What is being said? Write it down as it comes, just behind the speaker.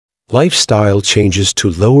Lifestyle changes to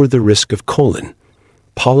lower the risk of colon,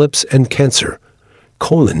 polyps and cancer.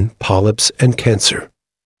 Colon, polyps, and cancer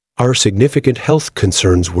are significant health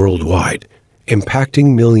concerns worldwide,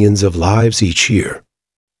 impacting millions of lives each year.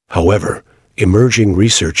 However, emerging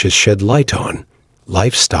research has shed light on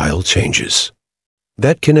lifestyle changes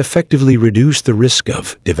that can effectively reduce the risk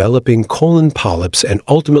of developing colon polyps and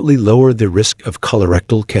ultimately lower the risk of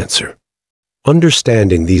colorectal cancer.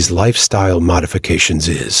 Understanding these lifestyle modifications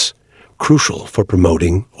is crucial for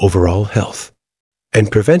promoting overall health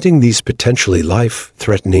and preventing these potentially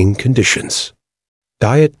life-threatening conditions.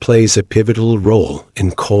 Diet plays a pivotal role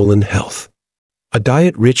in colon health. A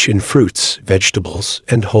diet rich in fruits, vegetables,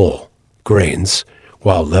 and whole grains,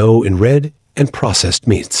 while low in red and processed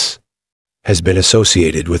meats, has been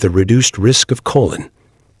associated with a reduced risk of colon,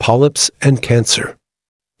 polyps, and cancer.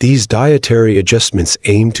 These dietary adjustments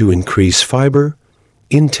aim to increase fiber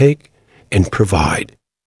intake and provide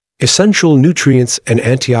essential nutrients and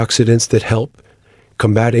antioxidants that help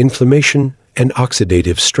combat inflammation and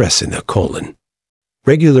oxidative stress in the colon.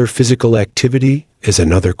 Regular physical activity is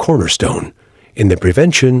another cornerstone in the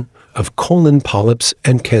prevention of colon polyps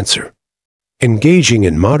and cancer. Engaging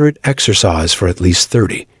in moderate exercise for at least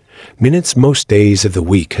 30 minutes most days of the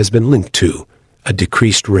week has been linked to a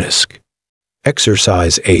decreased risk.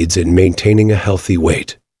 Exercise aids in maintaining a healthy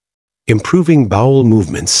weight, improving bowel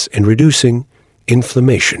movements, and reducing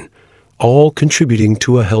inflammation, all contributing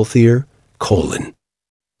to a healthier colon.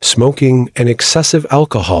 Smoking and excessive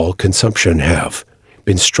alcohol consumption have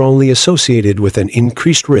been strongly associated with an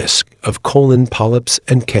increased risk of colon polyps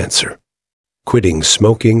and cancer. Quitting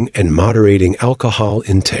smoking and moderating alcohol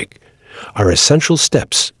intake are essential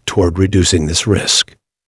steps toward reducing this risk.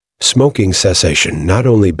 Smoking cessation not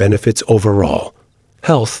only benefits overall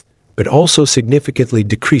health, but also significantly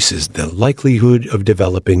decreases the likelihood of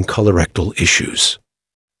developing colorectal issues.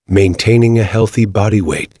 Maintaining a healthy body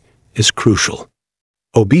weight is crucial.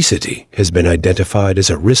 Obesity has been identified as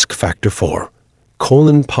a risk factor for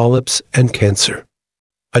colon polyps and cancer.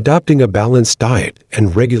 Adopting a balanced diet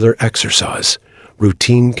and regular exercise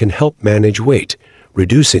routine can help manage weight,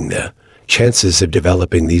 reducing the chances of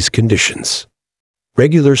developing these conditions.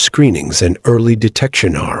 Regular screenings and early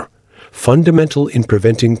detection are fundamental in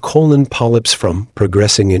preventing colon polyps from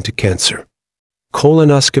progressing into cancer.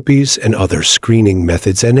 Colonoscopies and other screening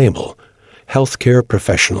methods enable healthcare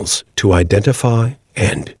professionals to identify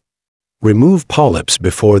and remove polyps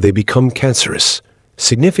before they become cancerous,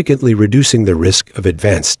 significantly reducing the risk of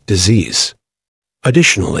advanced disease.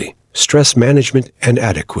 Additionally, stress management and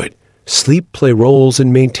adequate sleep play roles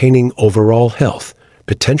in maintaining overall health,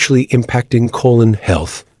 potentially impacting colon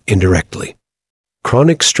health indirectly.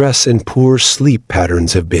 Chronic stress and poor sleep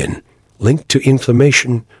patterns have been linked to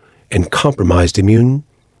inflammation and compromised immune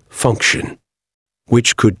function,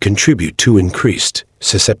 which could contribute to increased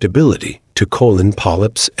susceptibility to colon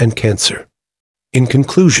polyps and cancer. In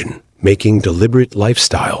conclusion, making deliberate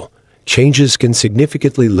lifestyle changes can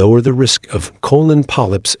significantly lower the risk of colon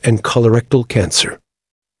polyps and colorectal cancer.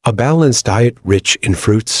 A balanced diet rich in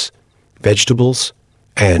fruits, vegetables,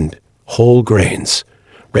 and whole grains,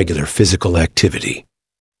 regular physical activity,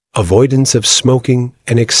 avoidance of smoking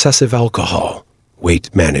and excessive alcohol,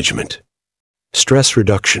 weight management, stress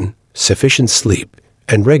reduction, sufficient sleep,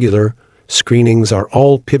 and regular screenings are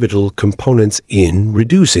all pivotal components in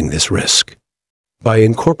reducing this risk. By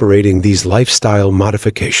incorporating these lifestyle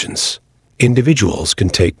modifications, individuals can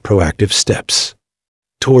take proactive steps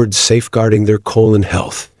towards safeguarding their colon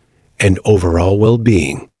health and overall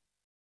well-being.